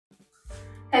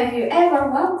Have you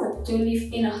ever wanted to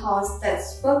live in a house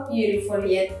that's both beautiful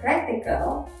yet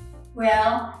practical?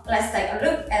 Well, let's take a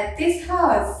look at this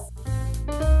house.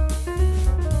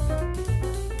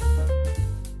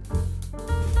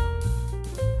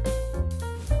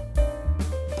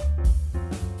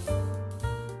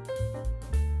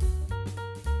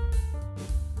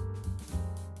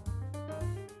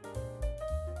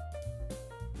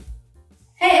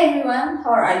 Hey everyone,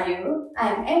 how are you?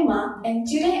 I'm Emma and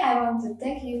today I want to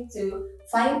take you to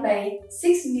 5 by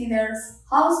 6 meters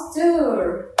house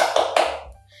tour.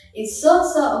 It's so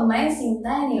amazing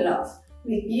tiny loft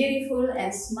with beautiful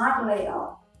and smart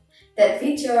layout that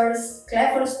features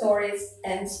clever storage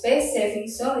and space-saving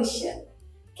solution.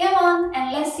 Come on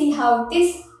and let's see how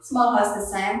this small house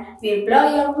design will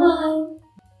blow your mind.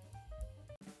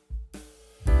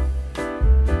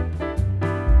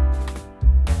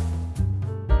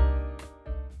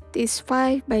 This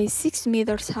 5 by 6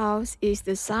 meters house is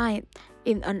designed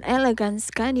in an elegant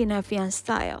Scandinavian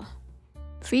style,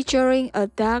 featuring a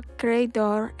dark gray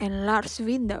door and large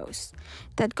windows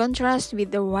that contrast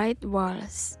with the white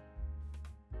walls.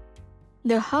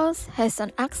 The house has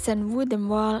an accent wooden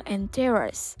wall and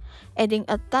terrace, adding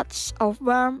a touch of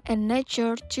warmth and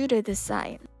nature to the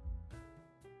design.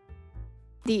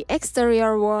 The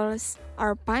exterior walls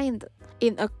are painted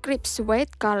in a crisp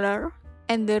white color,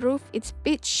 and the roof is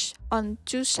pitched on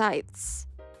two sides,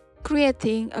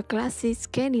 creating a classic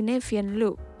Scandinavian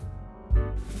look.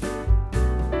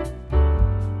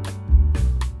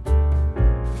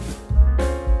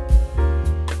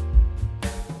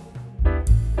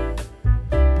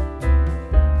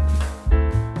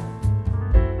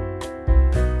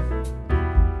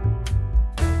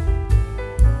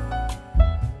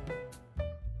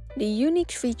 The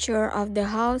unique feature of the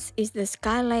house is the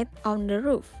skylight on the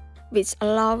roof, which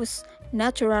allows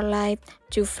natural light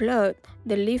to flood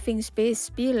the living space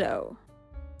below.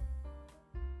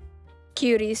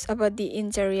 Curious about the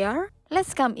interior?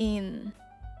 Let's come in.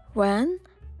 1,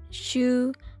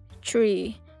 2,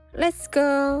 3. Let's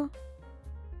go!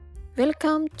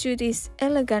 Welcome to this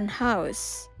elegant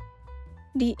house.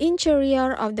 The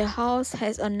interior of the house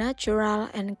has a natural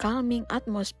and calming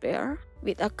atmosphere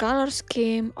with a color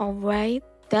scheme of white,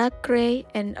 dark gray,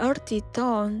 and earthy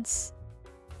tones.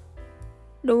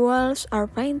 The walls are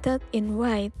painted in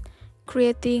white,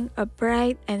 creating a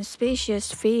bright and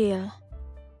spacious feel.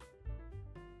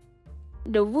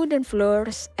 The wooden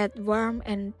floors add warmth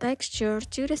and texture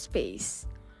to the space,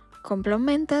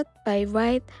 complemented by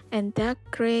white and dark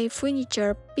gray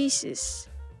furniture pieces.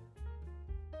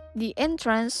 The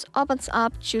entrance opens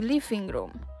up to living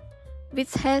room,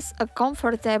 which has a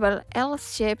comfortable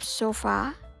L-shaped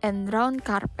sofa and round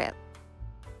carpet.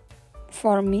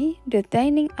 For me, the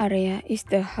dining area is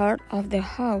the heart of the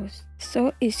house,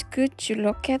 so it's good to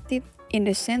locate it in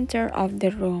the center of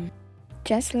the room.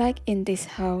 Just like in this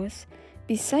house,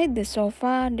 beside the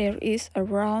sofa there is a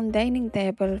round dining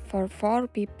table for 4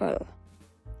 people.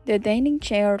 The dining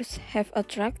chairs have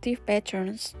attractive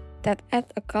patterns that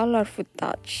add a colorful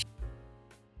touch.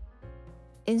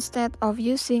 Instead of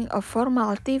using a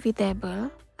formal TV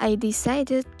table, I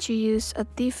decided to use a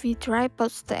TV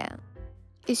tripod stand.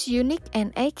 It's unique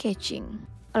and eye-catching,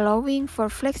 allowing for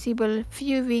flexible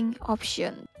viewing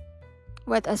options.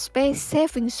 What a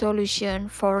space-saving solution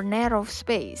for narrow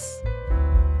space.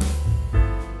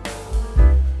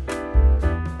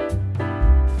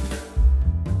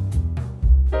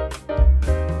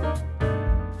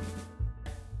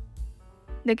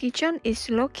 The kitchen is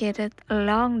located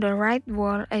along the right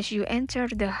wall as you enter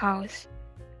the house,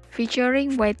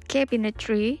 featuring white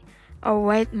cabinetry, a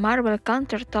white marble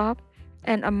countertop,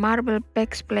 and a marble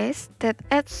backsplash that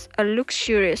adds a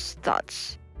luxurious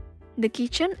touch. The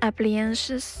kitchen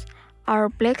appliances are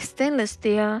black stainless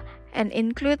steel and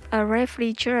include a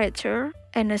refrigerator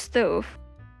and a stove.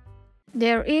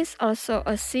 There is also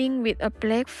a sink with a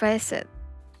black facade,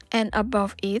 and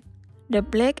above it, the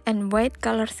black and white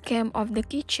color scheme of the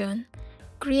kitchen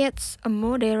creates a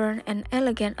modern and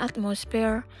elegant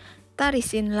atmosphere that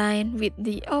is in line with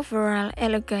the overall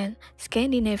elegant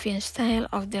Scandinavian style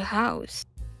of the house.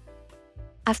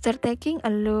 After taking a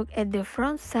look at the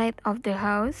front side of the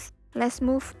house, let's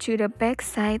move to the back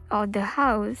side of the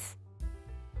house.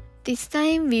 This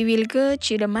time we will go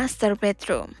to the master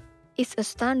bedroom. It's a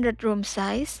standard room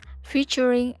size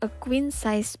featuring a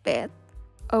queen-size bed,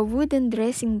 a wooden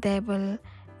dressing table,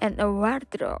 and a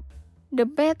wardrobe. The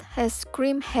bed has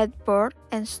cream headboard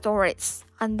and storage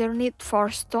underneath for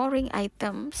storing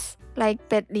items like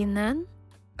bed linen,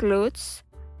 clothes,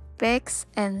 bags,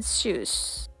 and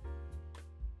shoes.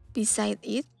 Beside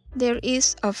it, there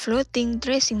is a floating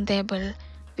dressing table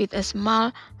with a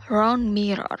small round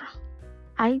mirror.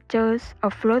 I chose a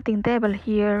floating table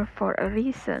here for a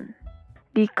reason.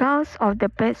 Because of the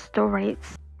bed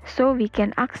storage, so we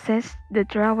can access the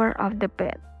drawer of the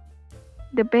bed.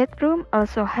 The bedroom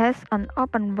also has an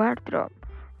open wardrobe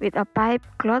with a pipe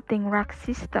clothing rack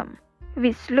system,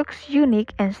 which looks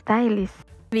unique and stylish.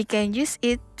 We can use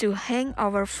it to hang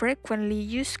our frequently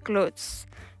used clothes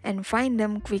and find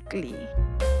them quickly.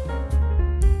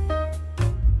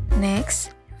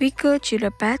 Next, we go to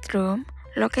the bathroom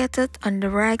located on the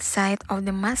right side of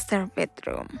the master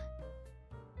bedroom.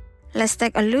 Let's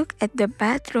take a look at the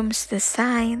bathroom's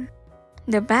design.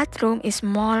 The bathroom is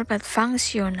small but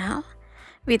functional,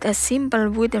 with a simple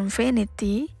wooden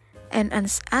vanity and an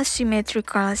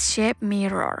asymmetrical shaped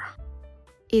mirror.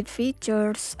 It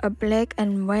features a black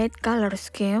and white color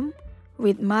scheme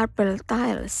with marble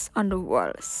tiles on the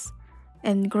walls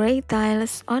and gray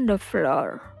tiles on the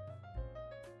floor.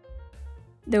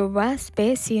 The wash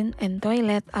basin and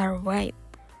toilet are white,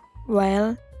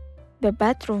 while the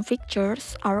bathroom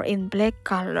fixtures are in black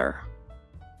color.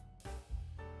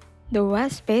 The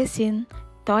wash basin,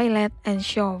 toilet, and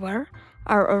shower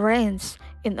are arranged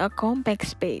in a compact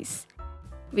space,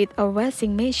 with a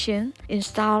washing machine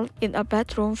installed in a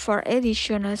bathroom for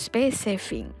additional space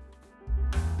saving.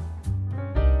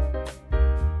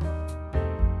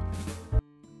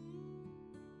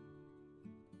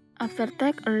 After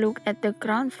take a look at the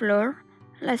ground floor,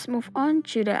 let's move on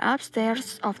to the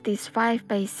upstairs of this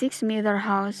 5x6 meter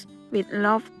house with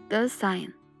loft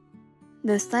design.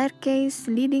 The staircase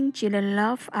leading to the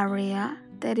loft area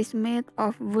that is made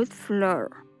of wood floor,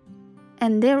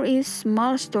 and there is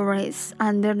small storage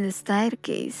under the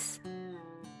staircase.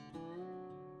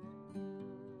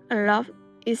 A loft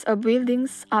is a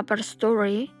building's upper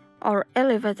story or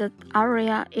elevated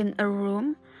area in a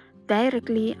room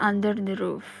directly under the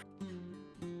roof.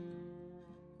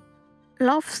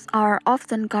 Lofts are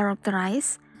often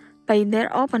characterized by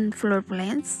their open floor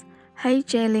plans, high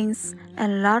ceilings,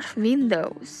 and large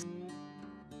windows.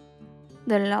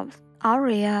 The loft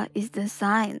area is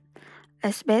designed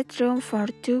as bedroom for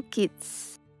 2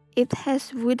 kids. It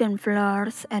has wooden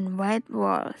floors and white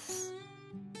walls.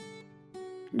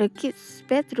 The kids'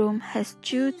 bedroom has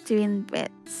 2 twin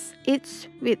beds, each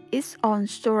with its own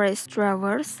storage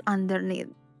drawers underneath.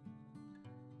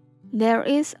 There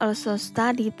is also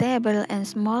study table and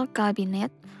small cabinet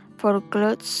for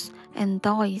clothes and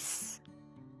toys.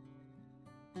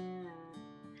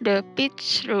 The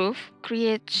pitched roof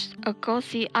creates a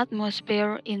cozy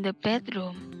atmosphere in the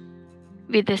bedroom,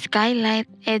 with the skylight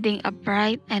adding a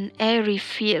bright and airy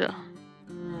feel.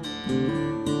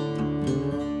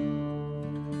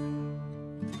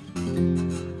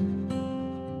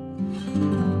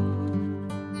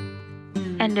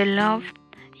 And the loft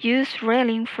used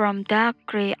railing from dark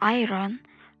gray iron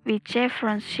with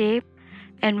chevron shape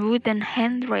and wooden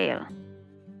handrail.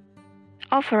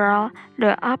 Overall,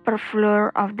 the upper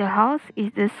floor of the house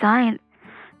is designed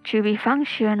to be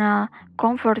functional,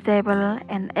 comfortable,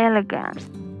 and elegant.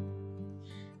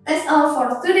 That's all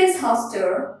for today's house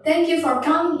tour. Thank you for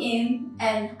coming in,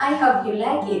 and I hope you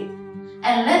like it.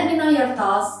 And let me know your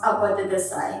thoughts about the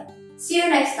design. See you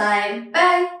next time.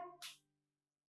 Bye!